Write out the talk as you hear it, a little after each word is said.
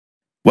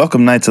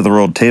Welcome, Knights of the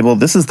Rolled Table.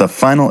 This is the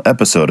final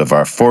episode of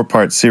our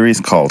four-part series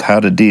called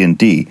How to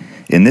D&D.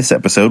 In this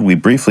episode, we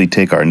briefly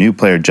take our new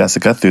player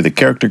Jessica through the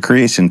character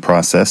creation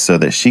process so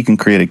that she can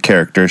create a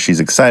character she's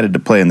excited to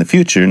play in the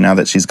future now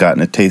that she's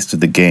gotten a taste of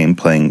the game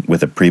playing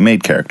with a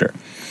pre-made character.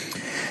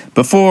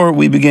 Before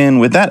we begin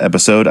with that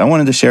episode, I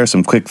wanted to share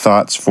some quick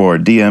thoughts for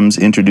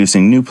DMs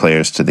introducing new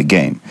players to the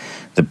game.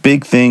 The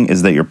big thing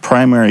is that your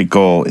primary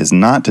goal is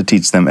not to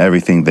teach them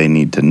everything they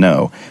need to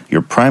know.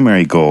 Your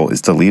primary goal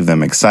is to leave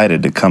them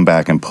excited to come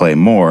back and play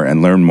more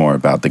and learn more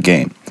about the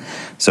game.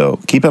 So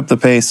keep up the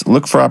pace,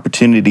 look for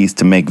opportunities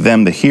to make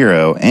them the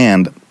hero,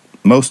 and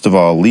most of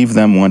all, leave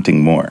them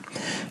wanting more.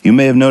 You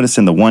may have noticed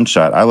in the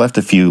one-shot, I left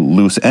a few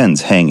loose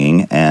ends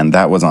hanging, and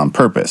that was on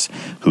purpose.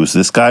 Who's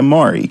this guy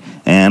Maury?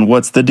 And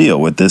what's the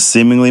deal with this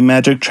seemingly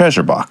magic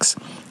treasure box?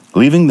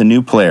 Leaving the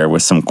new player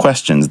with some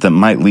questions that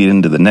might lead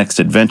into the next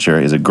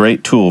adventure is a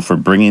great tool for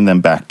bringing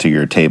them back to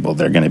your table.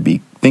 They're going to be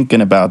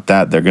thinking about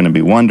that. They're going to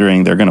be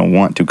wondering. They're going to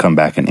want to come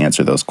back and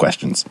answer those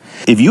questions.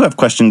 If you have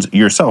questions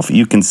yourself,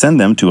 you can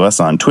send them to us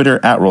on Twitter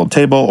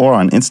 @RolledTable or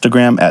on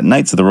Instagram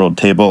 @Knights of the Rolled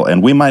Table,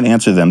 and we might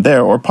answer them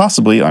there or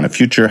possibly on a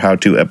future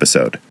how-to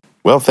episode.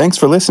 Well, thanks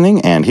for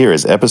listening, and here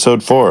is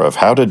episode 4 of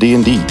How to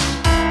D&D.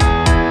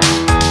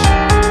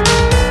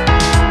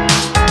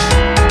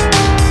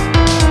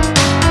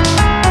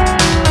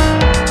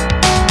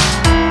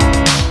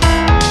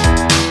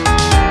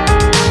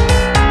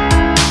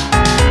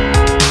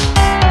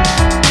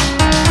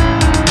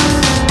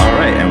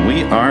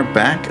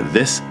 Back.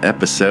 This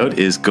episode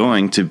is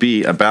going to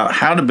be about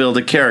how to build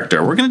a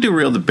character. We're going to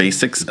do the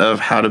basics of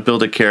how to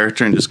build a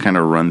character and just kind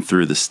of run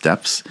through the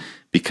steps,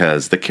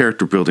 because the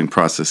character building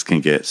process can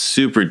get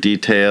super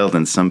detailed,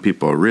 and some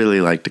people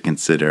really like to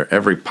consider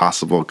every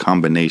possible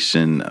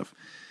combination of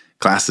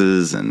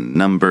classes and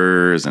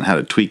numbers and how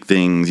to tweak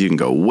things. You can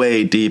go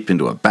way deep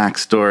into a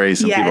backstory.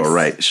 Some people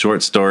write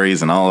short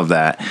stories and all of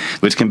that,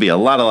 which can be a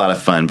lot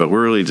of fun, but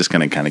we're really just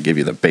going to kind of give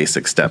you the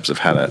basic steps of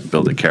how to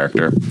build a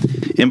character.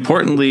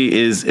 Importantly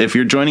is, if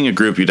you're joining a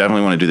group, you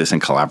definitely want to do this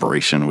in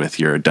collaboration with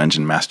your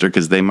dungeon master,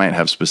 because they might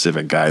have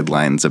specific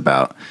guidelines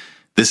about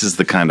this is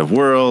the kind of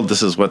world,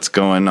 this is what's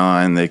going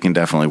on. They can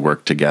definitely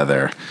work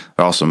together.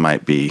 There also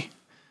might be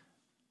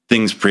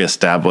things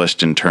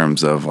pre-established in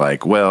terms of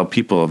like, well,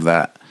 people of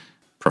that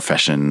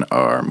profession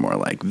are more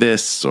like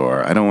this,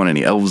 or I don't want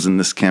any elves in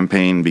this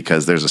campaign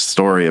because there's a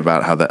story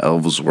about how the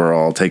elves were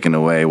all taken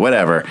away,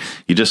 whatever.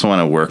 You just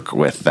want to work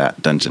with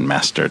that dungeon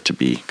master to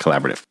be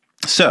collaborative.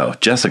 So,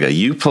 Jessica,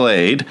 you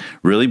played,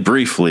 really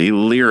briefly,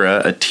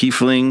 Lyra, a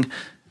tiefling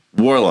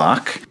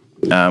warlock.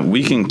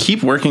 We can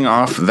keep working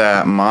off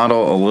that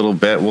model a little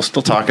bit. We'll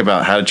still talk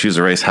about how to choose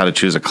a race, how to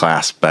choose a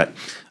class, but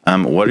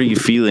what are you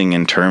feeling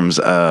in terms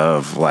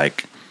of,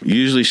 like, you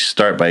usually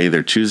start by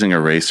either choosing a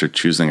race or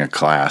choosing a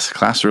class.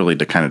 Class really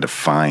kind of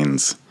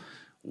defines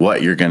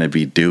what you're going to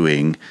be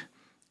doing.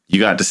 You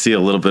got to see a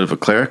little bit of a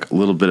cleric, a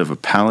little bit of a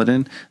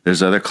paladin.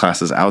 There's other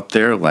classes out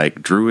there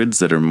like druids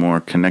that are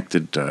more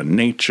connected to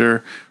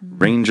nature,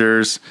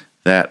 rangers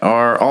that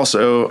are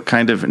also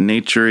kind of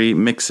nature-y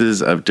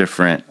mixes of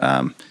different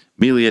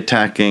melee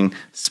attacking,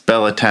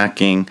 spell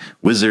attacking,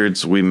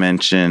 wizards we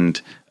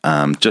mentioned,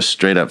 just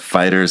straight up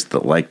fighters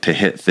that like to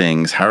hit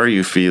things. How are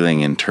you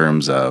feeling in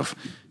terms of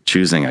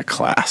choosing a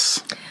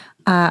class?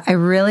 I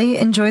really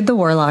enjoyed the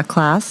warlock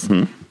class.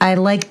 Mm-hmm. I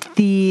liked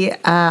the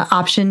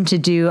option to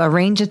do a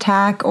range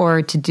attack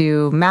or to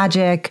do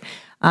magic.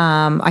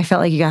 I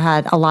felt like you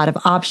had a lot of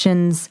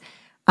options.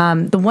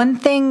 The one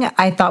thing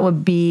I thought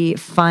would be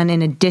fun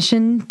in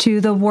addition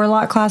to the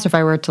warlock class, if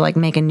I were to like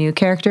make a new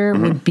character,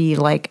 would be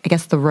like, I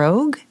guess, the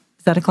rogue.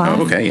 Is that a class?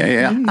 Oh, okay,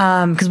 yeah.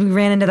 Because we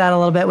ran into that a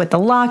little bit with the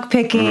lock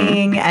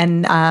picking,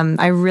 and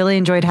I really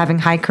enjoyed having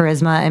high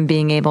charisma and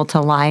being able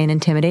to lie and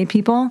intimidate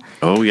people.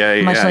 Oh,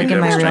 yeah. Much like in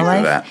my real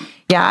life.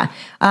 Yeah.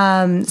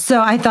 So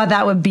I thought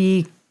that would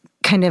be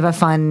kind of a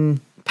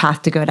fun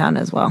path to go down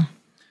as well.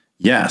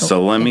 Yeah,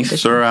 so let me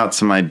throw out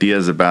some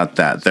ideas about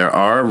that. There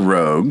are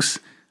rogues,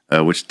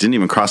 which didn't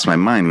even cross my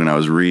mind when I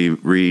was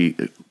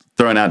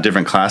throwing out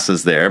different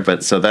classes there.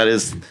 But so that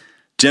is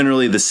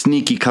generally the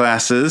sneaky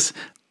classes.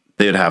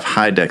 They would have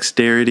high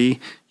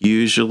dexterity,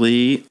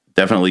 usually.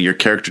 Definitely your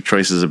character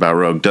choices about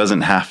rogue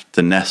doesn't have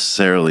to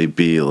necessarily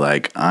be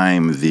like,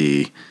 I'm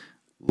the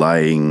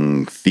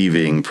lying,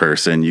 thieving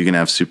person. You can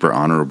have super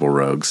honorable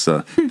rogues.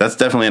 So that's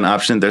definitely an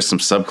option. There's some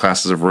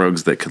subclasses of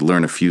rogues that could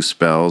learn a few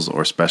spells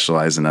or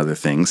specialize in other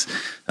things.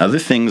 Other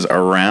things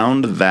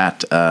around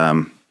that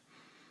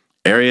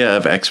area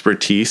of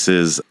expertise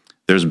is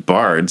there's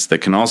bards that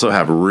can also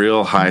have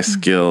real high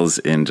skills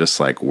in just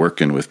like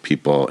working with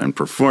people and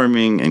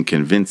performing and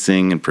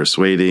convincing and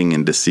persuading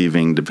and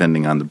deceiving,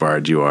 depending on the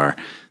bard you are.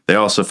 They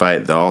also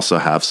fight. They also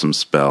have some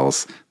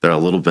spells. They're a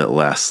little bit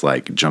less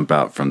like jump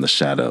out from the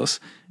shadows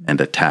and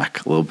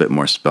attack, a little bit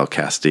more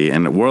spellcasty.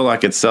 And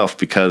warlock itself,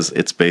 because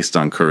it's based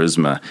on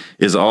charisma,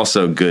 is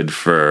also good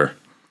for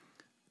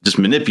just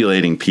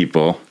manipulating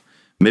people.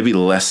 Maybe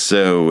less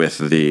so with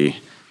the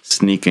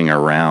sneaking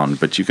around,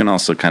 but you can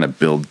also kind of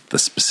build the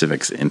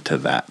specifics into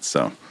that.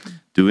 So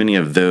do any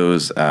of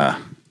those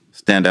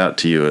stand out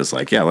to you as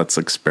like, yeah, let's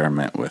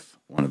experiment with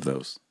one of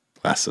those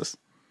classes?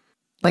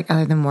 Like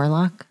other than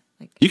Warlock?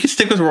 You could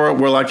stick with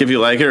Warlock if you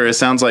like it, or it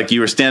sounds like you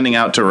were standing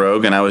out to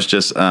Rogue, and I was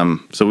just,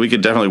 so we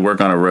could definitely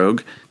work on a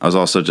Rogue. I was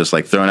also just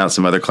like throwing out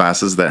some other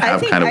classes that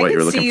have kind of what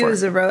you're looking for.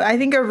 As a rogue. I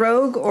think a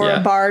Rogue or a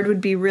Bard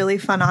would be really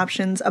fun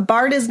options. A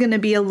Bard is going to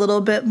be a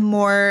little bit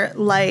more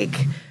like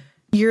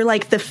you're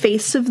like the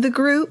face of the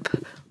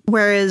group,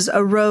 whereas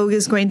a Rogue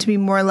is going to be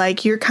more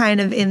like you're kind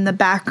of in the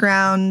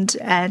background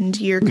and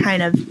you're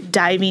kind of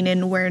diving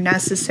in where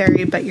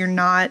necessary, but you're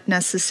not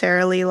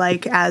necessarily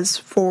like as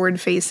forward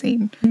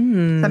facing.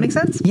 Does that make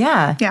sense?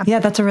 Yeah.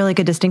 That's a really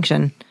good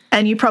distinction.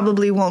 And you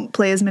probably won't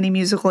play as many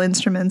musical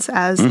instruments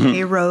as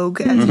a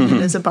Rogue as you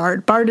do as a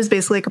Bard. Bard is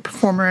basically like a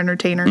performer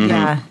entertainer.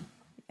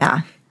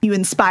 Yeah. You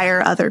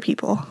inspire other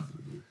people.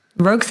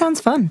 Rogue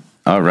sounds fun.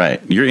 All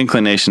right. Your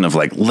inclination of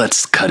like,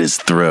 let's cut his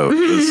throat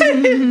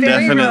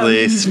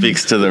definitely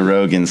speaks to the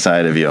Rogue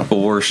inside of you.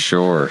 For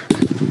sure.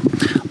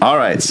 All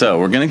right. So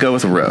we're going to go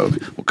with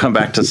Rogue. We'll come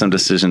back to some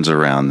decisions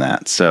around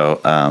that. So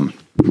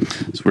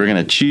we're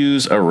going to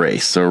choose a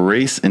race. So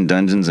race in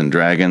Dungeons and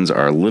Dragons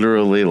are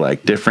literally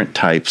like different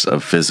types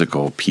of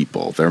physical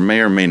people. There may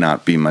or may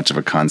not be much of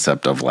a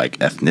concept of like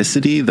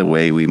ethnicity, the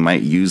way we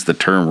might use the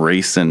term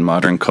race in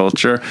modern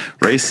culture.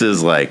 Race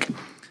is like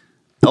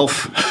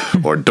elf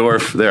or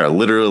dwarf. There are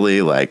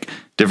literally like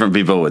different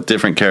people with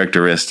different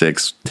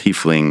characteristics.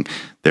 Tiefling,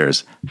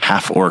 there's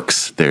half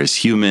orcs, there's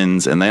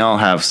humans, and they all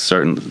have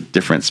certain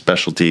different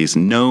specialties.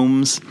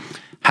 Gnomes,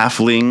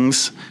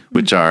 halflings,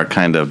 which are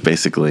kind of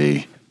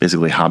basically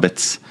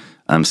hobbits,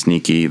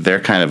 sneaky. They're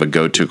kind of a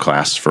go-to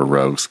class for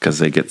rogues because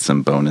they get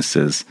some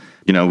bonuses.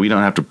 You know, we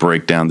don't have to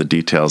break down the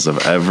details of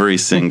every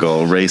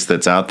single race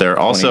that's out there.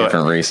 Also,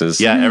 different races.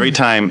 Yeah, every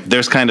time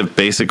there's kind of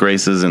basic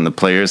races in the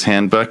player's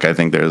handbook. I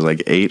think there's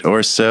like 8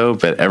 or so,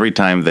 but every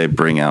time they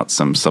bring out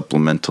some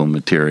supplemental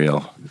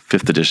material,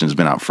 5th edition has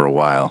been out for a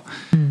while,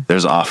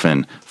 there's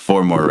often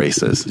 4 more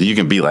races. You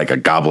can be like a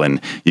goblin,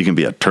 you can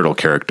be a turtle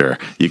character,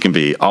 you can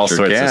be all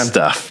sorts of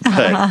stuff.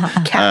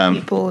 But, Cat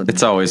people.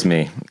 It's always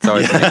me. It's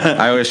always me.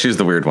 I always choose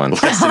the weird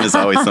ones. Weston is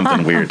always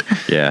something weird.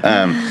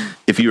 Yeah.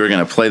 If you were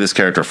going to play this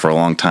character for a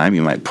long time,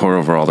 you might pour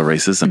over all the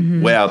races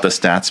and weigh out the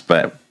stats.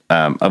 But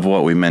of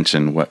what we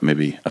mentioned, what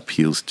maybe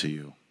appeals to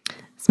you?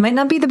 This might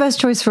not be the best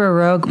choice for a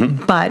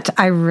rogue, but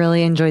I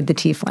really enjoyed the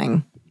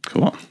tiefling.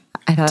 Cool.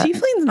 I thought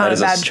Tiefling's not a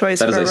bad choice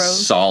for a rogue. That is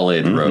a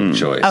solid rogue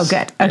choice. Oh,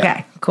 good.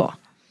 Okay, cool.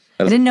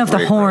 I didn't know if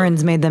the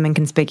horns made them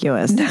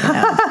inconspicuous. You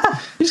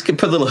just can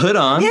put a little hood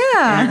on.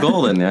 Yeah. You're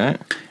golden, yeah.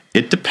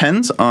 It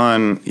depends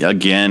on,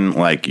 again,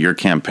 like your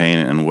campaign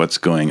and what's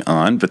going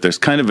on, but there's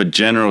kind of a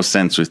general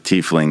sense with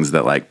tieflings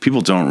that like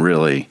people don't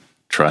really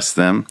trust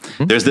them.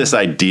 There's this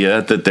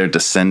idea that they're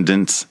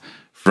descendants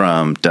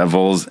from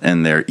devils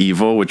and they're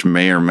evil, which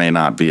may or may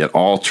not be at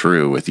all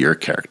true with your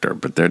character,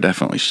 but they're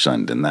definitely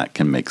shunned, and that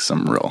can make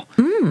some real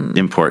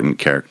important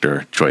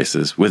character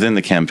choices within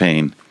the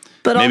campaign.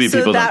 But maybe also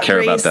people that don't care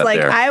race, about that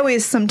like there. I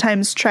always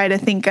sometimes try to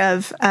think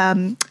of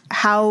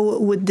how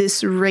would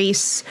this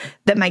race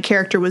that my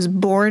character was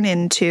born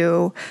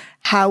into,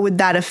 how would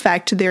that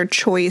affect their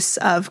choice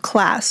of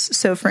class?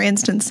 So for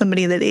instance,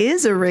 somebody that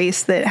is a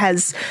race that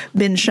has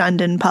been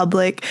shunned in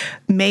public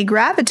may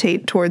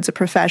gravitate towards a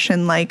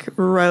profession like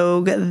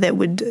rogue that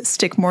would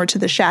stick more to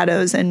the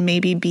shadows and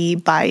maybe be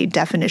by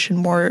definition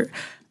more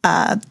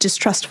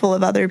distrustful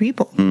of other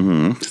people.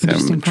 Them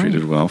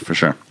treated well, for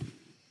sure.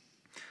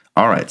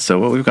 All right, so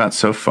what we've got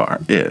so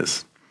far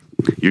is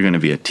you're going to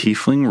be a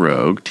tiefling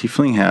rogue.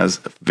 Tiefling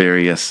has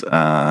various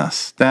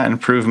stat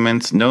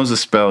improvements, knows a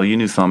spell. You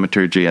knew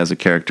thaumaturgy as a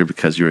character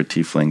because you're a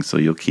tiefling, so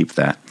you'll keep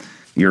that.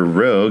 Your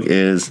rogue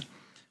is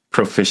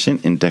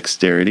proficient in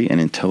dexterity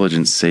and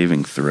intelligence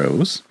saving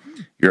throws.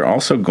 You're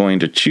also going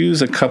to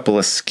choose a couple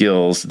of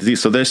skills.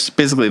 So there's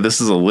basically,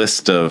 this is a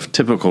list of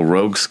typical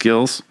rogue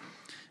skills,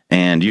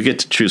 and you get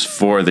to choose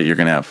 4 that you're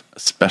going to have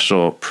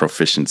special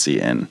proficiency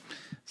in.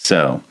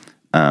 So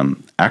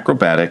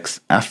acrobatics,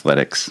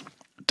 athletics,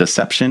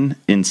 deception,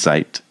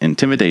 insight,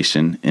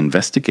 intimidation,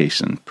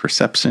 investigation,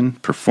 perception,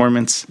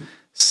 performance,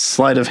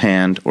 sleight of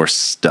hand, or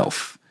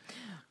stealth.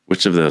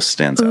 Which of those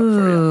stands out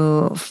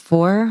for you?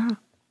 4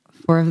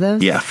 of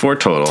those? Yeah, 4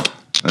 total.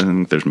 I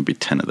think there's going to be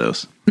 10 of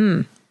those.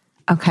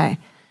 Okay.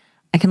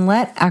 I can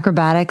let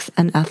acrobatics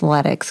and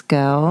athletics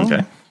go.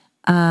 Okay.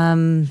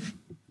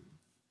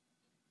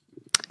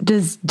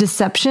 Does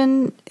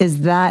deception,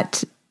 is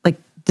that like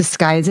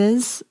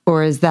disguises,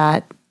 or is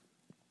that...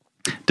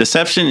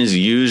 Deception is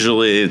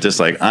usually just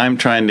like, I'm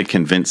trying to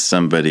convince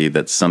somebody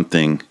that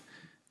something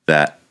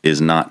that is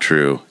not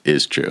true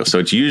is true. So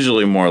it's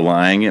usually more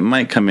lying. It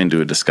might come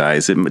into a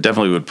disguise. It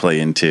definitely would play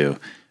into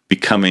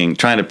trying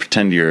to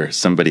pretend you're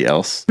somebody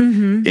else.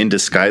 In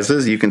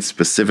disguises, you can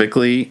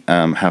specifically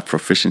have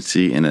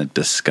proficiency in a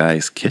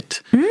disguise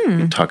kit. You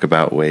can talk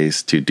about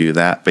ways to do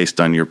that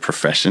based on your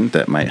profession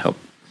that might help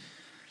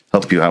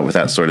you out with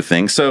that sort of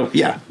thing. So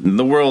yeah,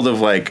 the world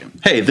of like,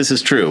 hey, this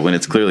is true when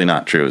it's clearly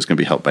not true is going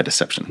to be helped by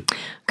deception.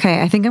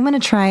 Okay, I think I'm going to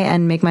try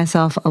and make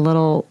myself a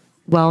little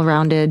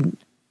well-rounded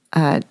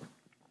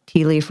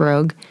tea leaf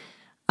rogue.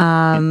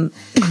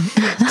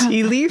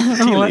 Tea leaf?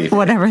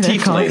 Whatever they're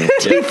called.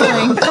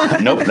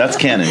 Tiefling. Nope, that's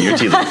canon. You're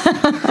tea leaf.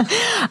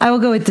 I will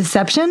go with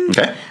deception.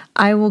 Okay.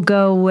 I will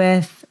go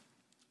with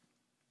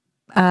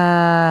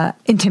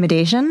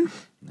intimidation.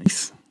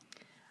 Nice.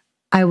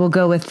 I will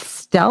go with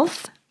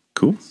stealth.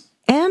 Cool.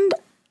 And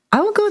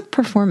I will go with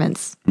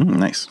performance.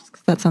 Nice.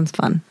 That sounds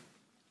fun.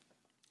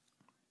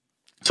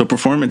 So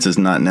performance is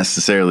not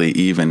necessarily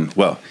even,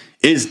 well,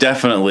 is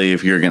definitely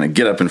if you're going to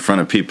get up in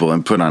front of people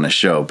and put on a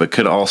show, but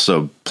could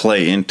also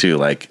play into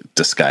like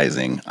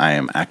disguising. I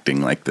am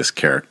acting like this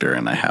character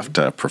and I have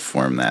to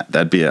perform that.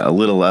 That'd be a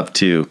little up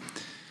to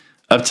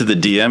the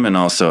DM and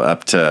also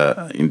up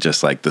to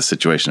just like the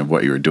situation of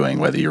what you were doing,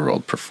 whether you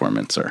rolled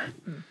performance or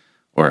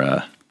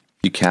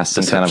you cast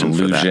some kind of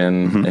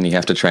illusion and you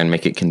have to try and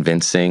make it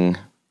convincing.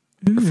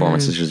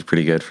 Performance is usually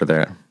pretty good for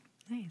that.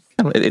 Nice.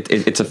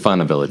 It's a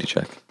fun ability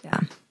check. Yeah.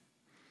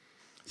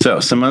 So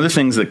some other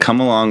things that come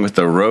along with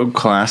the rogue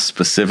class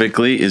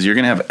specifically is you're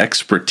going to have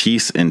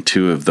expertise in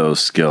 2 of those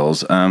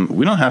skills.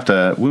 We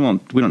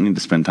don't need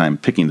to spend time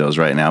picking those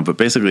right now, but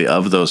basically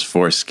of those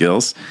 4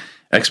 skills,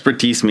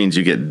 expertise means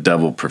you get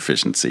double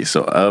proficiency.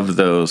 So of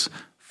those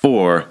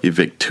 4, you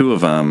pick 2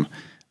 of them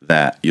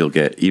that you'll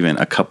get even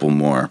a couple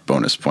more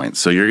bonus points.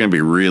 So you're going to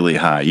be really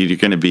high. You're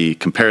going to be,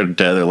 compared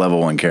to other level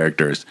 1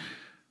 characters,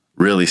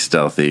 really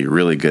stealthy,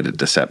 really good at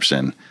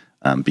deception,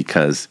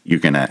 because you're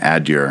going to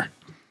add your,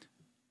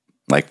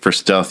 like for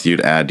stealth, you'd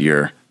add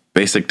your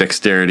basic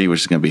dexterity, which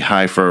is going to be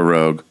high for a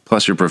rogue,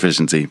 plus your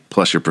proficiency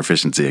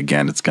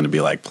again. It's going to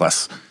be like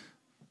plus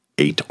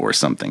 8 or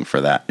something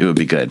for that. It would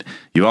be good.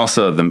 You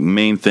also, the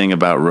main thing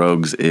about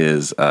rogues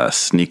is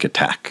sneak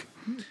attack.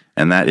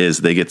 And that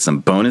is they get some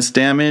bonus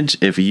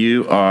damage if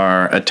you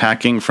are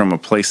attacking from a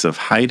place of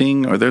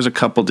hiding, or there's a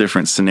couple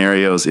different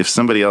scenarios. If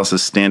somebody else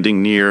is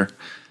standing near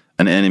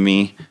an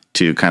enemy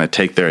to kind of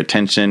take their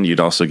attention, you'd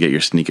also get your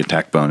sneak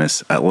attack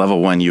bonus. At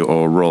level 1, you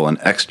will roll an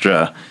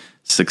extra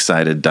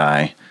 6-sided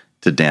die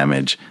to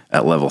damage.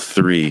 At level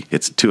 3,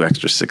 it's 2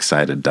 extra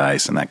 6-sided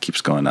dice, and that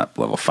keeps going up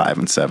level 5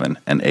 and 7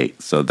 and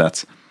 8. So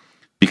that's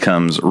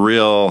becomes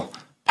real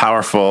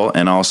powerful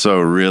and also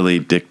really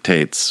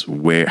dictates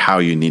how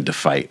you need to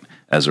fight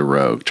as a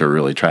rogue to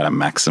really try to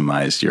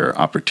maximize your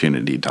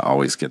opportunity to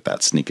always get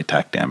that sneak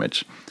attack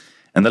damage.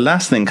 And the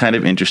last thing kind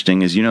of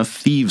interesting is,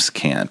 thieves'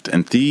 cant.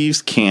 And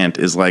thieves' cant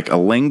is like a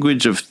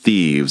language of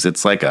thieves.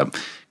 It's like a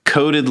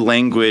coded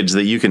language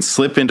that you can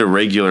slip into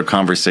regular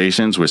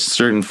conversations with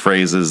certain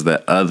phrases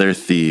that other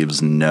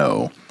thieves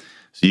know.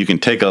 So you can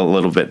take a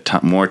little bit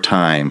more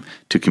time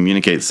to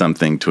communicate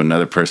something to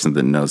another person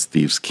that knows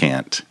thieves'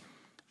 cant.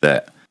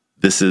 That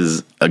this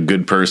is a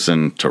good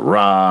person to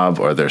rob,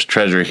 or there's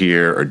treasure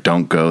here, or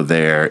don't go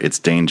there. It's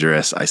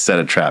dangerous. I set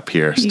a trap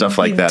here. Stuff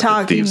like that.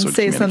 Talk thieves and would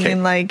say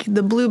something like,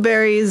 the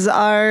blueberries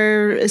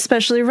are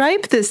especially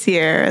ripe this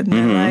year. And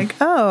they're like,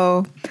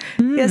 oh,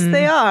 yes,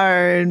 they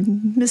are.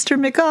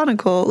 Mr.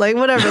 McGonagall, like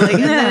whatever. Like,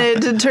 and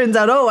then it turns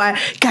out,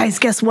 guys,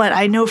 guess what?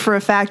 I know for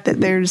a fact that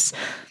there's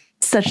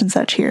such and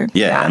such here.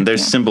 Yeah, and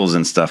there's symbols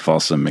and stuff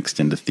also mixed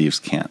into thieves'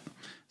 cant.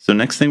 So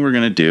next thing we're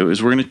going to do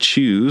is we're going to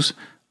choose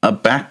a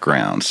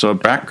background. So a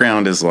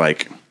background is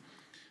like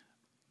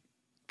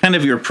kind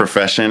of your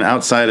profession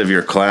outside of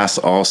your class.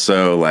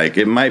 Also, like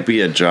it might be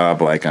a job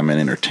like I'm an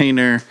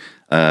entertainer.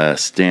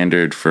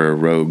 Standard for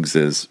rogues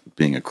is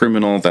being a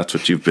criminal. That's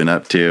what you've been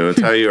up to.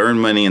 It's how you earn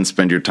money and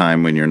spend your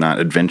time when you're not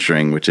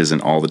adventuring, which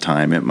isn't all the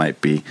time. It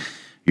might be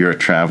you're a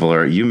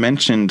traveler. You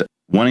mentioned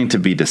wanting to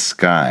be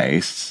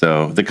disguised.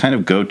 So the kind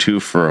of go-to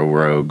for a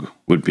rogue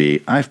would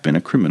be, I've been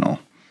a criminal.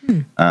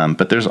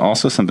 But there's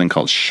also something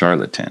called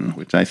charlatan,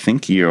 which I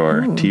think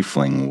your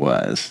tiefling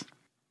was.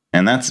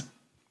 And that's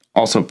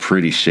also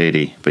pretty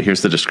shady. But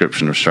here's the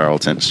description of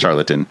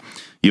charlatan.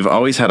 You've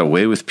always had a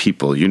way with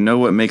people. You know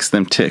what makes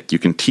them tick. You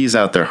can tease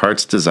out their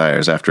heart's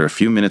desires after a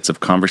few minutes of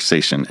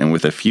conversation. And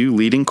with a few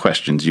leading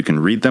questions, you can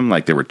read them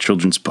like they were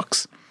children's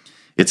books.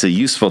 It's a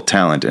useful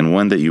talent and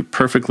one that you're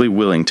perfectly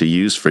willing to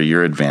use for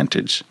your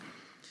advantage.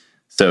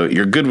 So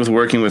you're good with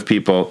working with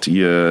people.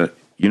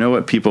 You know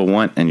what people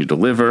want and you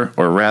deliver,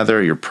 or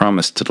rather, you're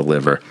promised to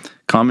deliver.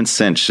 Common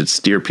sense should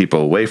steer people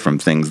away from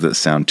things that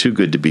sound too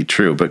good to be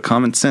true, but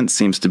common sense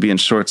seems to be in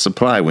short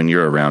supply when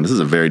you're around. This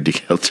is a very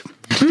detailed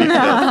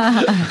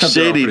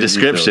shady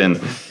description.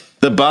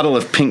 The bottle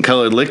of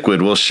pink-colored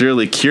liquid will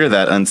surely cure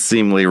that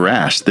unseemly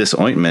rash. This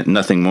ointment,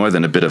 nothing more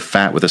than a bit of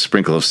fat with a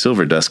sprinkle of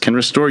silver dust, can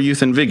restore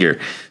youth and vigor.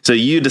 So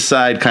you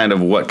decide kind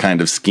of what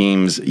kind of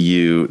schemes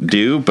you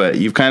do, but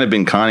you've kind of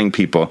been conning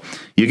people.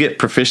 You get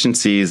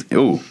proficiencies.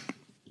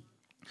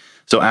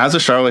 So as a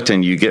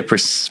charlatan, you get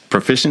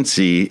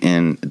proficiency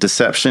in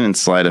deception and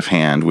sleight of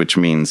hand, which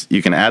means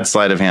you can add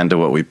sleight of hand to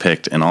what we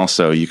picked, and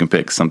also you can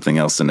pick something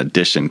else in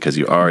addition because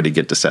you already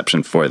get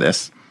deception for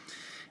this.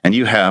 And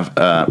you have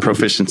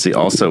proficiency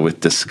also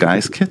with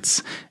disguise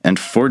kits and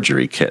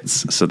forgery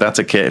kits. So that's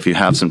a kit. If you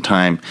have some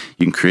time,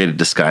 you can create a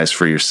disguise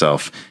for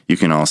yourself. You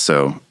can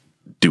also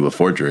do a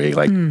forgery,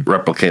 like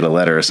replicate a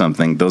letter or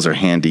something. Those are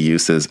handy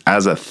uses.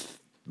 As a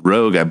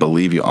Rogue, I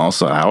believe you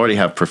also, I already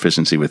have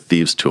proficiency with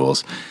Thieves'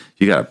 Tools.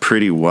 You got a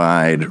pretty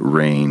wide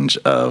range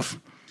of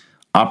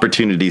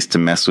opportunities to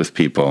mess with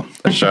people.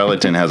 A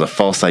charlatan has a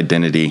false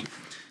identity.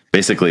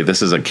 Basically,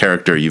 this is a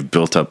character you've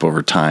built up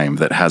over time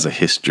that has a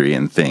history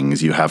and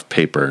things. You have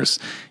papers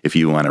if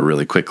you want to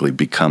really quickly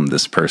become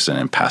this person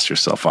and pass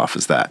yourself off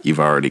as that.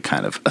 You've already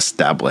kind of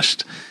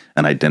established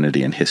an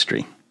identity and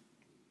history.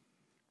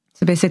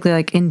 So basically,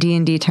 like in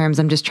D&D terms,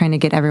 I'm just trying to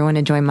get everyone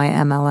to join my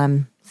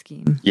MLM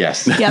scheme.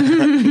 Yes. Yep.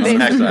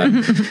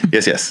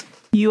 Yes.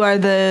 You are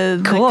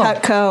the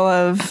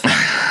Cutco of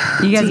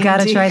You guys got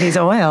to try these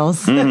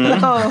oils.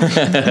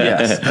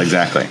 Yes,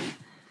 exactly.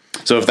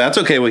 So if that's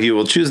okay with you,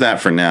 we'll choose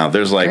that for now.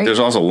 There's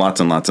also lots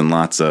and lots and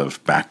lots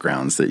of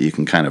backgrounds that you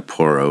can kind of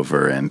pour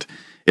over. And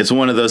it's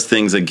one of those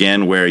things,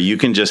 again, where you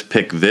can just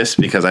pick this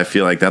because I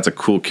feel like that's a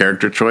cool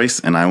character choice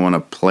and I want to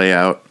play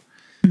out.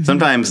 Mm-hmm.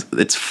 Sometimes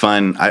it's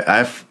fun.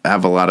 I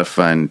have a lot of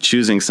fun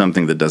choosing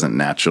something that doesn't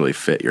naturally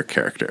fit your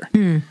character.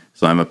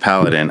 So I'm a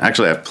paladin.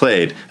 Actually, I've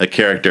played a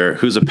character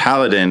who's a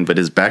paladin, but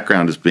his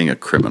background is being a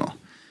criminal.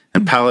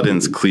 And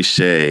paladins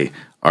cliche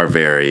are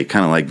very,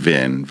 kind of like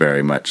Vin,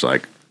 very much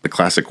like the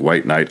classic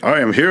white knight. I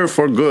am here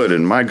for good,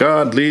 and my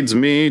God leads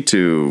me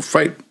to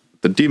fight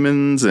the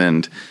demons,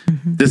 and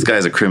this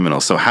guy's a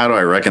criminal. So how do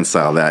I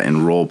reconcile that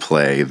in role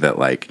play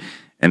that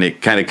and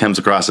it kind of comes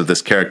across as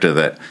this character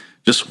that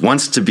just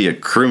wants to be a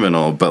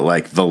criminal, but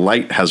like the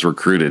light has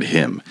recruited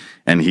him,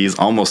 and he's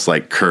almost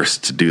like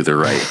cursed to do the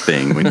right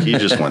thing when he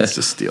just wants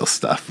to steal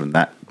stuff, and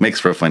that makes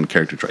for a fun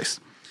character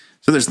choice.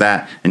 So there's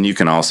that, and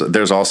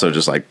there's also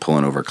just like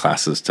pulling over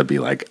classes to be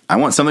like, I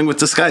want something with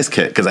disguise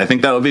kit because I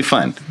think that would be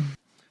fun.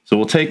 So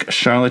we'll take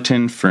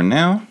Charlatan for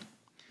now.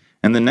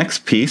 And the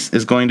next piece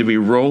is going to be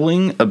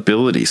rolling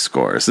ability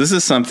scores. This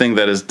is something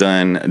that is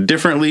done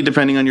differently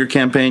depending on your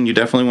campaign. You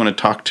definitely want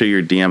to talk to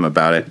your DM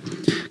about it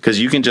because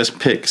you can just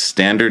pick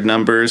standard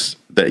numbers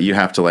that you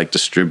have to like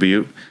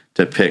distribute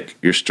to pick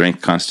your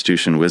strength,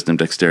 constitution, wisdom,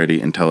 dexterity,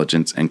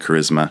 intelligence, and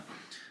charisma.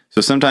 So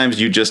sometimes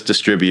you just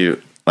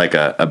distribute like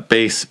a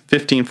base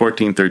 15,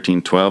 14,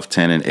 13, 12,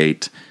 10, and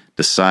 8.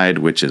 Decide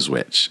which is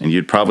which. And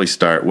you'd probably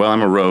start, well,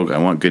 I'm a rogue. I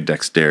want good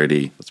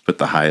dexterity. Let's put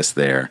the highest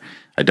there.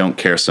 I don't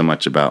care so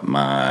much about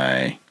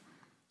my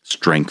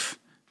strength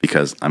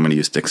because I'm going to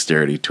use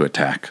dexterity to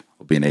attack.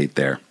 Will be an 8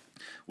 there.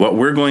 What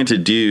we're going to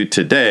do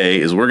today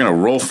is we're going to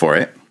roll for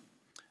it.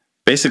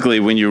 Basically,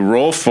 when you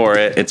roll for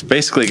it, it's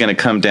basically going to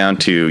come down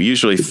to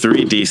usually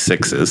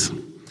 3d6s.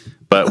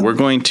 But we're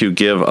going to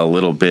give a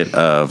little bit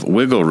of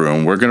wiggle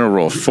room. We're going to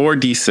roll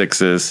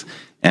 4d6s.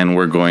 And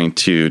we're going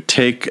to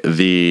take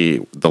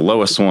the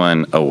lowest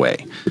one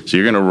away. So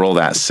you're going to roll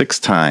that 6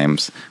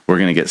 times. We're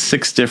going to get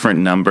 6 different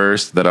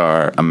numbers that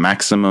are a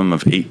maximum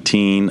of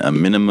 18, a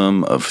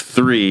minimum of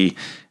 3,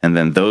 and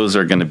then those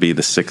are going to be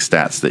the 6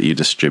 stats that you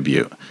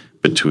distribute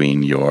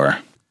between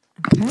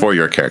for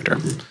your character.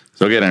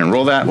 So go ahead and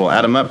roll that. We'll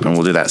add them up, and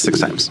we'll do that 6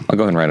 times. I'll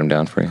go ahead and write them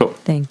down for you. Cool.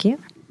 Thank you.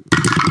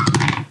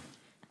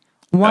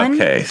 1,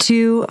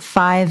 2,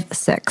 5,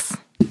 6.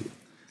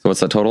 So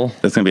what's that total?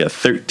 That's going to be a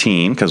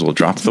 13 because we'll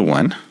drop the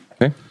 1.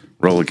 Okay.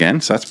 Roll again.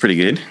 So that's pretty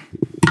good.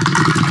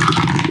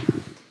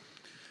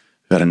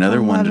 Got another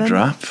 11. 1 to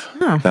drop.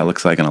 Oh. That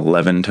looks like an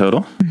 11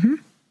 total. Mm-hmm.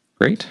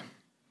 Great.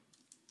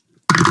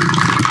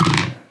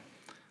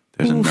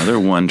 There's another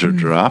 1 to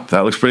drop.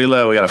 That looks pretty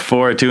low. We got a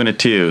 4, a 2, and a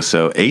 2.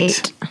 So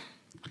 8.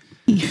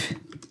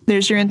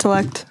 There's your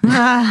intellect.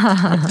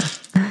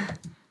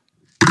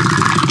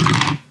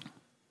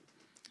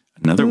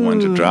 Another 1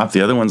 to drop.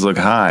 The other ones look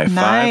high.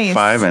 Nice.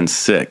 5, 5, and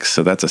 6.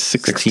 So that's a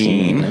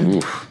 16.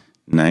 Oof.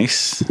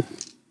 Nice.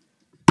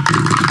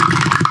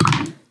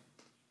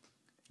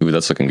 Ooh,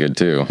 that's looking good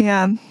too.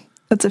 Yeah,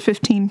 that's a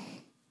 15.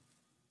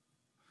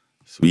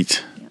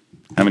 Sweet.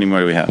 How many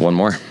more do we have? 1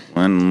 more.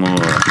 1 more.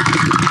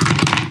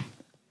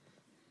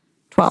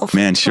 12.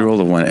 Man, she rolled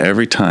a 1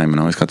 every time and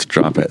always got to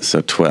drop it.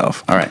 So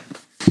 12. All right.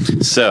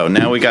 So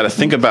now we got to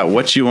think about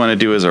what you want to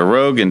do as a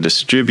rogue and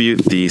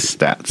distribute these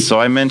stats. So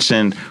I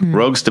mentioned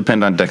rogues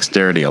depend on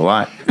dexterity a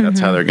lot. That's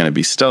how they're going to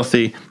be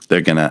stealthy. They're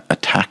going to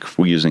attack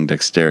using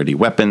dexterity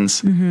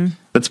weapons.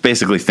 That's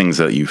basically things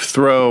that you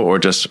throw or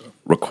just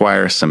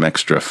require some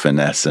extra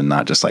finesse and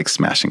not just like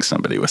smashing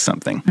somebody with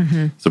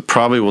something. So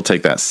probably we'll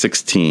take that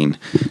 16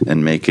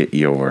 and make it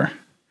your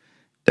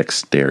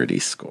dexterity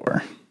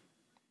score.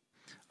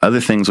 Other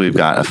things we've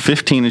got, a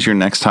 15 is your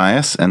next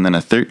highest, and then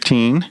a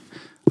 13,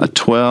 a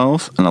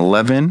 12, an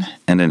 11,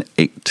 and an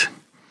 8.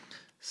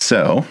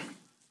 So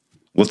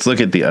let's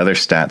look at the other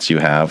stats you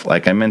have.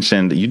 Like I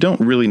mentioned, you don't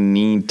really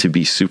need to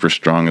be super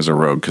strong as a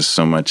rogue because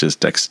so much is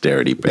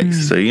dexterity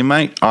based. So you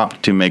might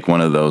opt to make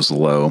one of those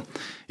low.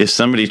 If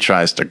somebody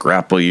tries to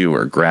grapple you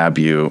or grab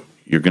you,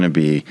 you're going to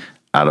be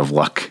out of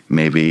luck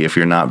maybe if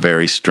you're not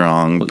very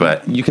strong.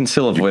 But you can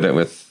still avoid it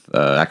with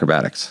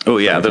acrobatics. Oh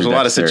yeah, there's a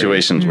lot of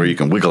situations where you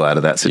can wiggle out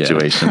of that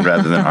situation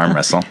rather than arm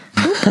wrestle.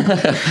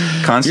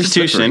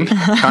 Constitution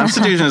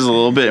is a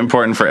little bit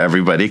important for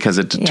everybody because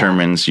it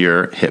determines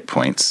your hit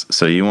points.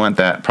 So you want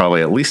that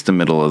probably at least the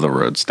middle of the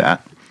road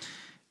stat.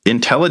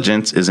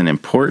 Intelligence is an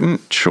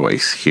important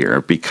choice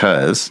here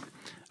because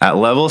at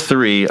level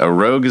 3, a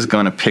rogue is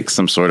going to pick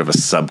some sort of a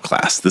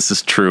subclass. This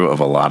is true of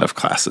a lot of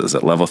classes.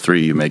 At level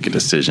 3, you make a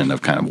decision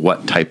of kind of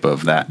what type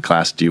of that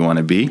class do you want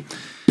to be.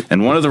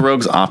 And one of the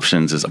rogue's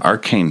options is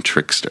Arcane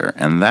Trickster.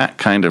 And that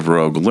kind of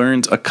rogue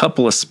learns a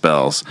couple of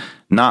spells,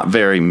 not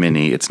very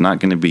many. It's not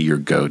going to be your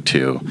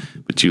go-to,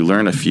 but you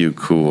learn a few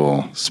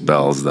cool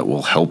spells that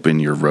will help in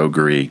your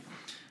roguery.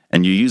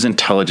 And you use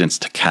intelligence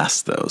to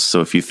cast those.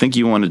 So if you think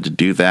you wanted to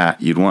do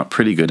that, you'd want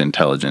pretty good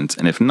intelligence.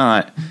 And if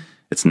not,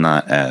 it's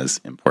not as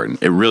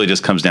important. It really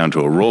just comes down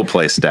to a role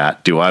play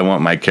stat. Do I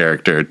want my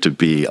character to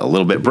be a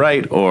little bit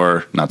bright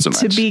or not so much?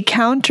 To be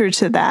counter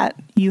to that,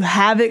 you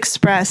have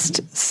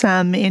expressed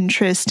some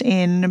interest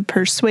in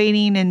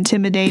persuading,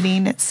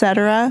 intimidating,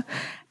 etc.,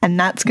 and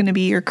that's going to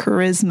be your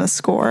charisma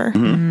score.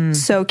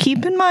 So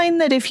keep in mind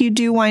that if you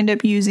do wind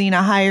up using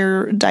a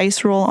higher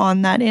dice roll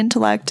on that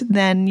intellect,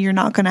 then you're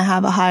not going to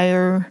have a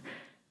higher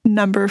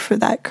number for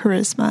that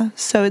charisma.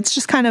 So it's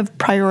just kind of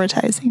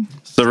prioritizing.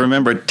 So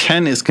remember,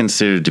 10 is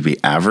considered to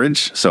be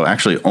average. So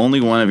actually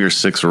only one of your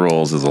 6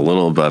 rolls is a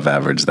little above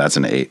average. That's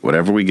an 8.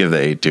 Whatever we give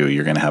the 8 to,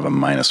 you're going to have a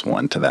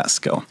 -1 to that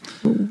skill.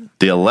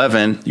 The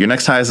 11, your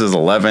next highest is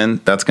 11.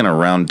 That's going to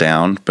round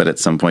down, but at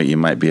some point you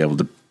might be able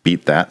to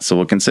beat that. So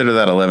we'll consider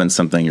that 11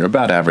 something you're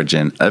about average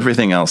in.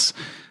 Everything else,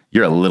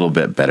 you're a little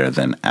bit better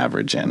than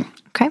average in.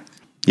 Okay.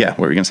 Yeah, what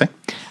were you going to say?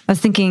 I was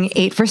thinking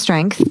 8 for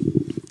strength.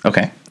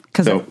 Okay.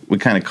 So we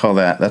kind of call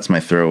that's my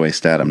throwaway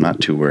stat. I'm not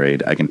too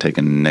worried. I can take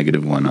a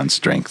 -1 on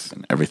strength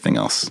and everything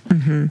else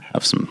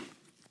have some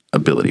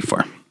ability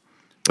for.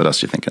 What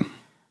else are you thinking?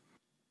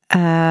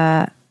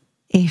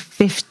 A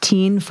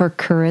 15 for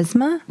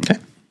charisma. Okay.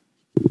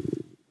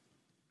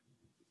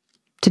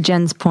 To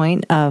Jen's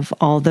point of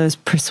all those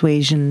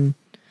persuasion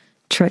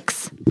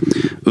tricks.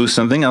 Ooh,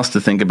 something else to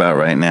think about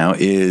right now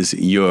is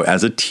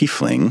as a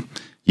tiefling,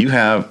 you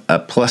have a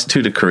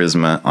 +2 to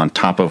charisma on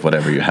top of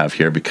whatever you have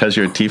here. Because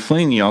you're a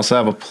tiefling, you also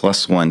have a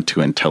 +1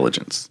 to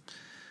intelligence.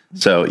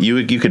 So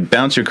you could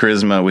bounce your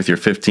charisma with your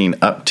 15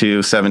 up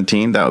to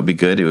 17. That would be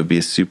good. It would be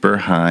a super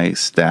high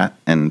stat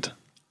and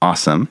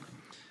awesome.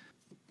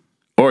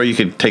 Or you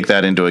could take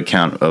that into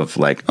account of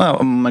like,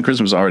 oh, my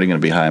charisma's already going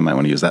to be high. I might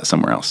want to use that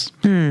somewhere else.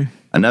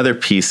 Another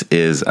piece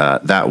is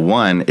that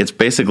 1, it's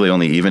basically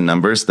only even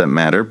numbers that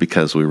matter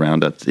because we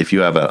round up. If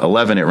you have a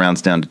 11, it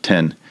rounds down to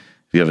 10.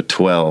 If you have a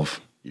 12,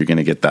 you're going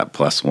to get that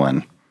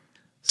 +1.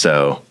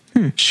 So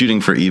shooting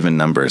for even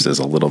numbers is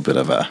a little bit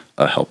of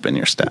a help in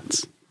your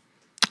stats.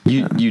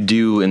 You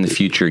do in the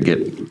future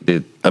get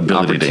the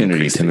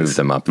opportunity to move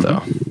them up,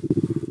 though.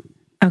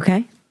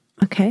 Okay.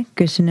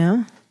 Good to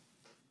know.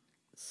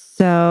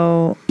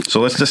 So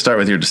let's just start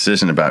with your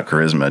decision about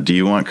charisma. Do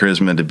you want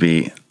charisma to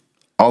be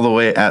all the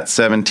way at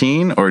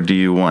 17, or do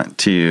you want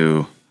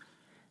to,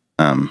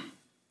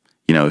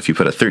 if you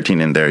put a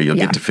 13 in there, you'll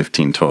get to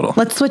 15 total?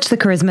 Let's switch the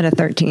charisma to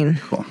 13.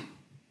 Cool.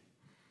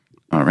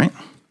 All right.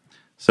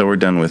 So we're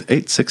done with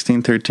 8,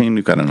 16, 13.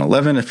 We've got an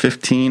 11, a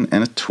 15,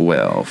 and a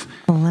 12.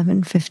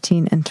 11,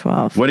 15, and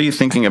 12. What are you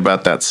thinking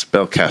about that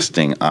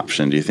spellcasting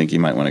option? Do you think you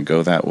might want to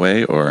go that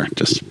way or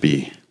just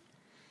be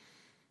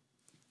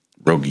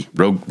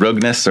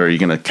rogueness, or are you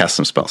going to cast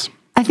some spells?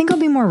 I think I'll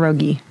be more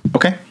roguey.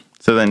 Okay.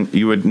 So then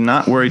you would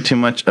not worry too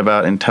much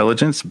about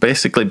intelligence.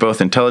 Basically,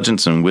 both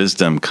intelligence and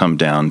wisdom come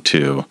down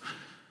to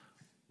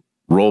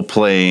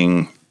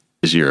role-playing.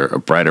 Is you're a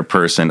brighter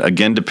person.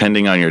 Again,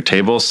 depending on your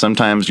table,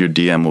 sometimes your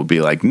DM will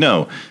be like,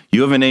 no,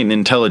 you have an 8 in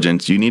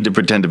intelligence. You need to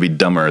pretend to be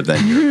dumber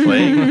than you're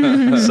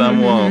playing.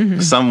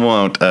 Some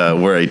won't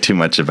worry too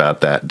much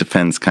about that.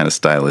 Depends kind of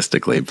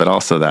stylistically, but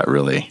also that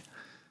really,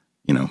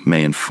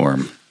 may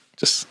inform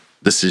just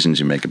decisions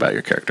you make about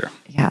your character.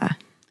 Yeah.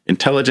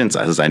 Intelligence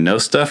is I know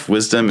stuff.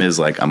 Wisdom is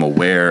like I'm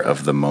aware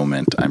of the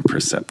moment. I'm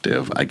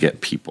perceptive. I get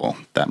people.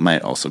 That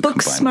might also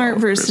book smart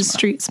versus charisma.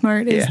 Street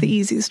smart is the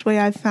easiest way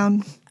I've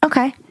found.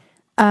 Okay.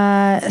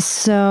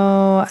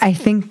 So I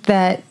think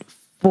that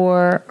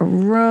for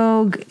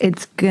rogue,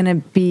 it's going to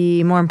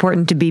be more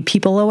important to be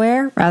people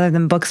aware rather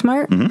than book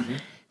smart. Mm-hmm.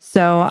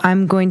 So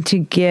I'm going to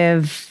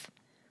give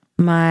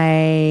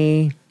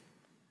let's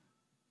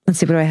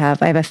see, what do I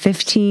have? I have a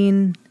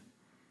 15,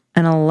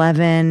 an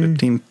 11.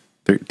 15,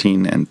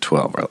 13, and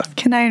 12 are left.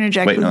 Can I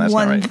interject with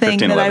one thing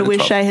 15, that I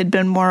wish I had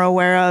been more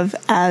aware of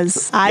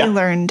as I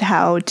learned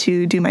how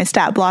to do my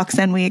stat blocks,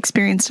 and we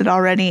experienced it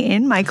already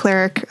in my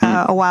cleric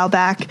a while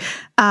back.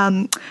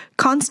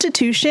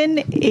 Constitution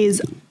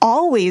is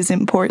always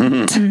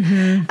important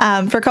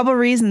for a couple of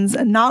reasons.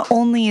 Not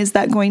only is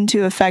that going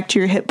to affect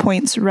your hit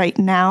points right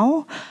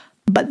now,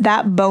 but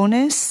that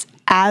bonus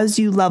as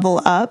you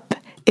level up,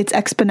 it's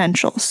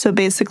exponential. So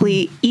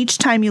basically, each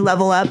time you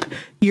level up,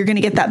 you're going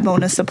to get that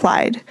bonus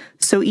applied.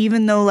 So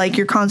even though like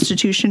your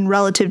constitution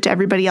relative to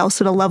everybody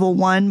else at a level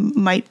 1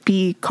 might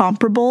be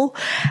comparable,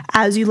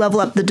 as you level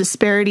up, the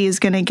disparity is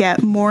going to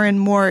get more and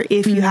more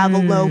if you have a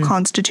low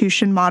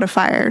constitution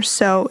modifier.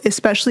 So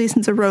especially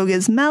since a rogue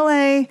is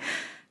melee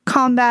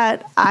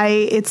combat,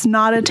 it's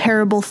not a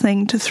terrible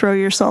thing to throw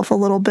yourself a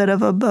little bit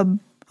of a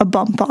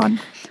bump on.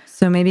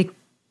 So maybe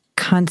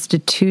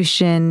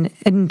Constitution.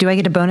 And do I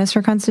get a bonus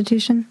for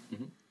Constitution?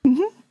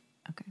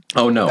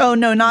 Oh, no. Oh,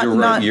 no, not... You're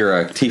right. You're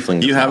a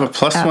tiefling. You have a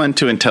 +1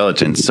 to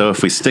intelligence. So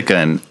if we stick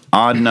an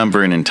odd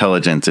number in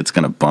intelligence, it's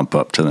going to bump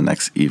up to the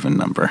next even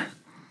number.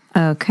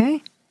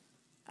 Okay.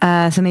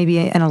 So maybe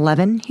an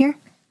 11 here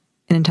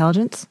in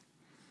intelligence?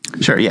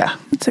 Sure, yeah.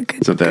 It's a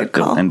good, so that good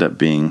call. will end up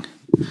being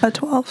a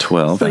 12.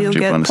 12. So you'll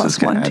get bonuses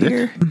 +1 to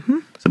your...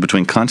 So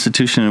between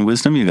Constitution and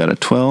Wisdom, you got a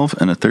 12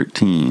 and a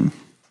 13.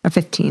 Or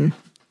 15.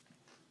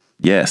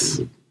 Yes.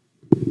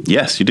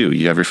 Yes, you do.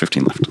 You have your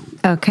 15 left.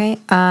 Okay.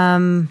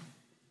 I'm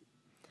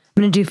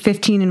going to do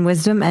 15 in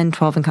Wisdom and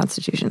 12 in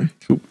Constitution.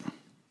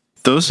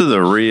 Those are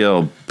the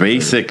real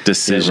basic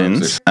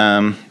decisions.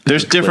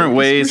 There's different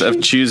ways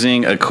of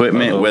choosing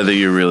equipment, whether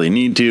you really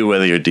need to,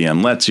 whether your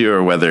DM lets you,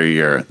 or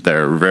whether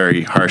they're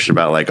very harsh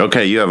about like,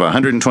 okay, you have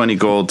 120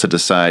 gold to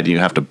decide. You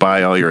have to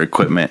buy all your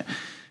equipment,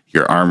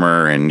 your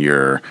armor and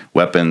your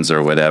weapons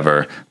or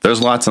whatever.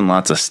 There's lots and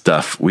lots of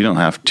stuff. We don't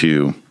have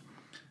to,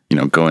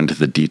 go into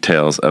the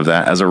details of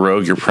that. As a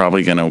rogue, you're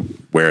probably going to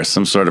wear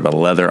some sort of a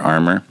leather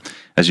armor.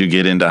 As you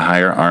get into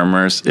higher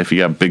armors, if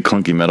you have big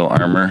clunky metal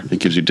armor, it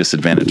gives you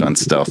disadvantage on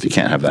stealth. You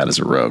can't have that as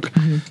a rogue.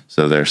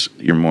 So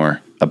you're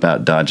more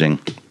about dodging.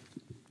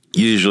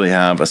 You usually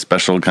have a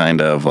special kind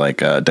of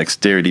like a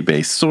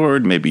dexterity-based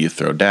sword. Maybe you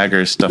throw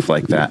daggers, stuff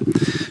like that.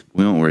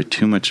 We won't worry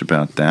too much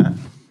about that.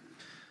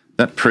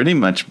 That pretty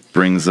much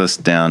brings us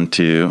down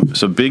to,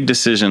 so big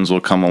decisions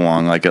will come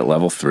along like at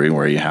level 3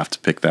 where you have to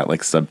pick that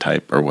like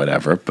subtype or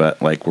whatever.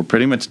 But like we're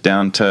pretty much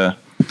down to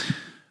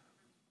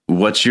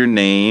what's your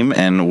name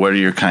and what are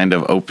your kind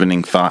of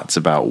opening thoughts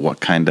about what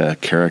kind of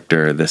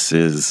character this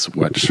is?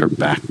 What's her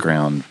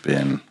background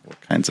been?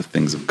 What kinds of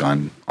things have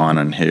gone on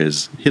in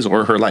his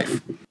or her life?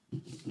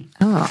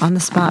 Oh, on the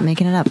spot,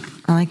 making it up.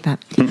 I like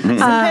that.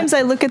 Sometimes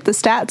I look at the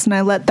stats and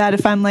I let that,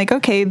 if I'm like,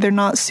 okay, they're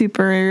not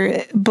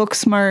super book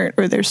smart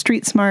or they're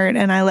street smart,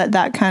 and I let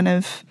that kind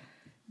of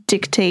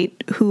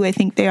dictate who I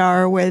think they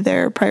are or where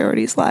their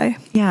priorities lie.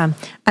 Yeah.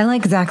 I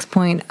like Zach's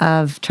point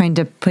of trying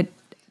to put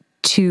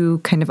two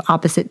kind of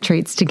opposite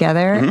traits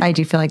together. I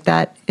do feel like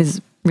that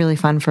is really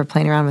fun for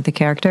playing around with the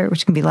character,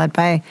 which can be led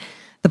by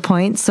the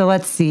points. So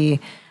let's see.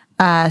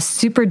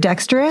 Super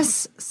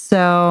dexterous.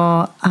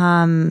 So,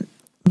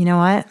 you know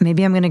what?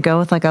 Maybe I'm going to go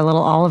with like a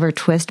little Oliver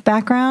Twist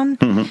background.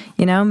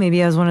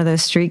 Maybe I was one of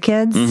those street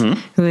kids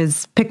who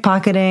is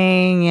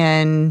pickpocketing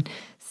and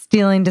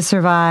stealing to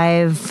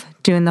survive,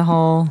 doing the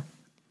whole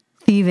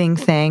thieving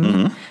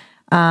thing.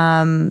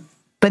 But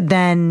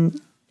then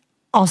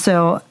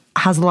also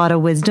has a lot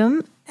of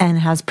wisdom and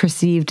has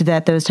perceived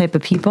that those type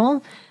of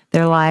people,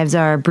 their lives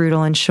are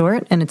brutal and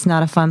short, and it's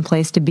not a fun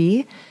place to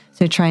be.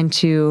 So trying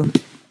to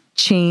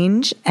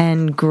change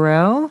and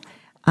grow,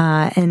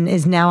 and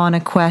is now on a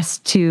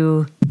quest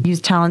to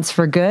use talents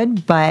for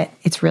good, but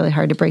it's really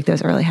hard to break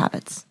those early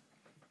habits.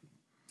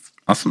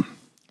 Awesome.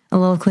 A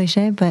little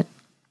cliche, but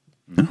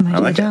I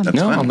like it. That's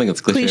no, fun. I don't think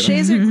it's cliche.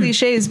 Cliches are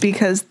cliches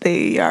because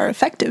they are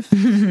effective.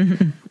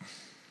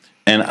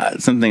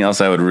 And something else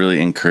I would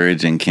really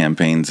encourage in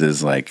campaigns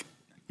is like,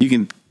 you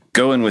can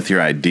go in with your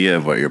idea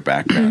of what your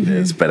background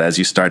is, but as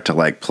you start to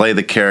like play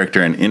the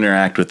character and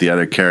interact with the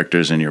other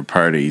characters in your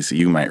parties,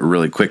 you might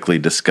really quickly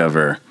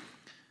discover,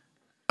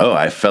 oh,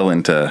 I fell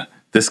into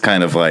this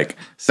kind of like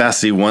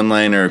sassy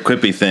one-liner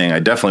quippy thing. I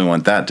definitely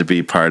want that to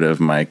be part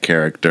of my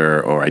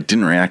character, or I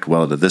didn't react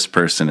well to this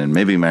person, and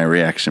maybe my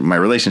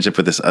relationship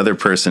with this other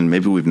person,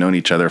 maybe we've known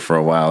each other for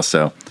a while.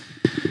 So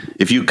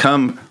if you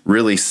come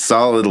really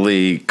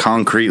solidly,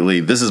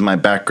 concretely, this is my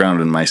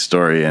background and my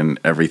story and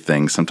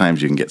everything,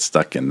 sometimes you can get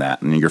stuck in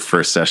that. And in your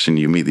first session,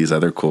 you meet these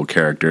other cool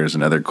characters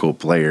and other cool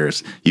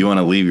players. You want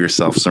to leave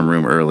yourself some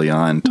room early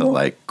on to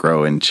like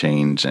grow and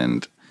change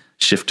and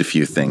shift a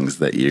few things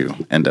that you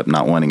end up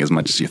not wanting as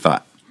much as you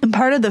thought. And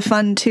part of the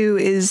fun too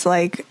is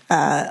like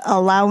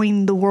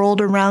allowing the world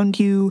around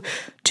you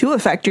to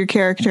affect your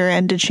character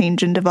and to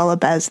change and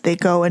develop as they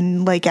go.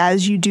 And like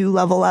as you do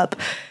level up,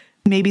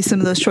 maybe some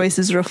of those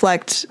choices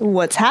reflect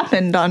what's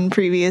happened on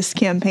previous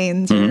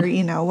campaigns or,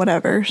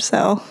 whatever.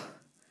 So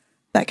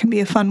that can be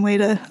a fun way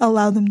to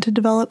allow them to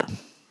develop.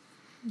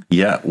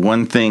 Yeah,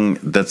 one thing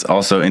that's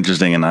also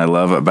interesting and I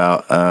love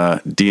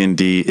about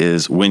D&D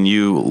is when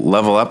you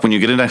level up, when you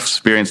get enough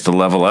experience to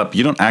level up,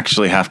 you don't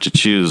actually have to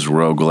choose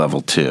Rogue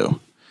level 2.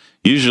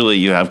 Usually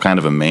you have kind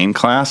of a main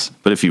class,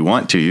 but if you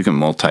want to, you can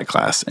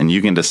multi-class and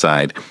you can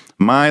decide,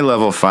 my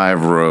level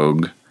 5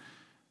 Rogue,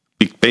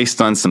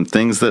 based on some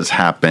things that's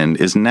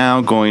happened, is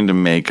now going to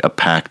make a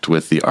pact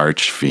with the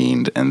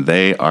Archfiend, and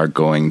they are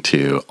going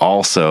to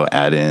also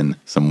add in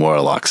some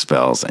Warlock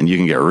spells, and you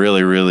can get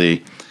really,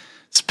 really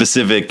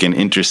specific and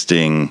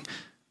interesting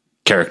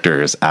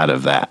characters out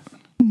of that.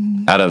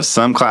 Out of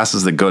some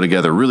classes that go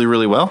together really,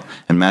 really well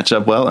and match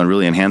up well and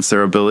really enhance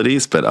their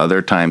abilities, but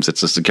other times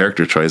it's just a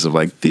character choice of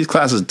like, these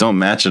classes don't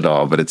match at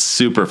all, but it's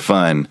super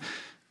fun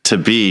to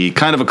be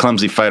kind of a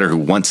clumsy fighter who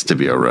wants to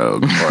be a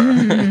rogue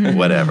or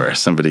whatever.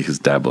 Somebody who's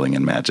dabbling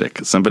in magic.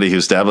 Somebody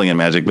who's dabbling in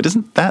magic but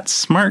isn't that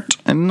smart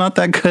and not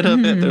that good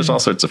of it. There's all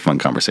sorts of fun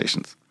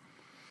conversations.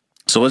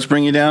 So let's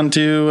bring you down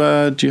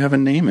to, do you have a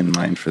name in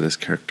mind for this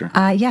character?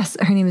 Yes,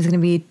 her name is going to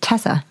be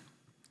Tessa.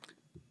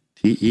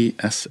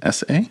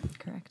 Tessa?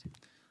 Correct.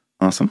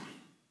 Awesome.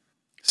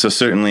 So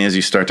certainly as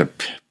you start to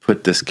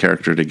put this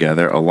character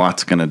together, a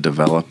lot's going to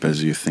develop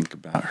as you think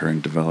about her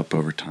and develop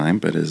over time.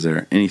 But is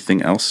there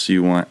anything else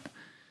you want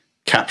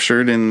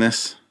captured in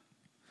this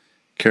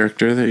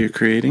character that you're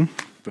creating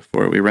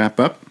before we wrap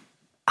up?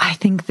 I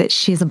think that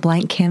she's a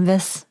blank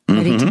canvas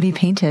ready to be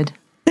painted.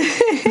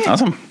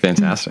 Awesome.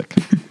 Fantastic.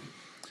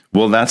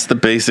 Well, that's the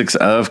basics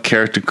of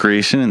character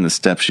creation and the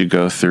steps you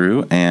go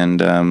through. And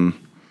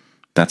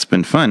that's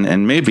been fun.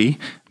 And maybe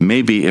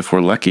if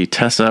we're lucky,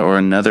 Tessa or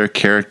another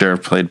character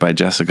played by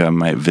Jessica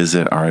might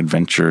visit our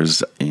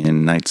adventures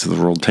in Knights of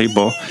the Roll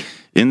Table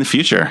in the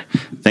future.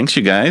 Thanks,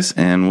 you guys,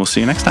 and we'll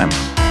see you next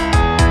time.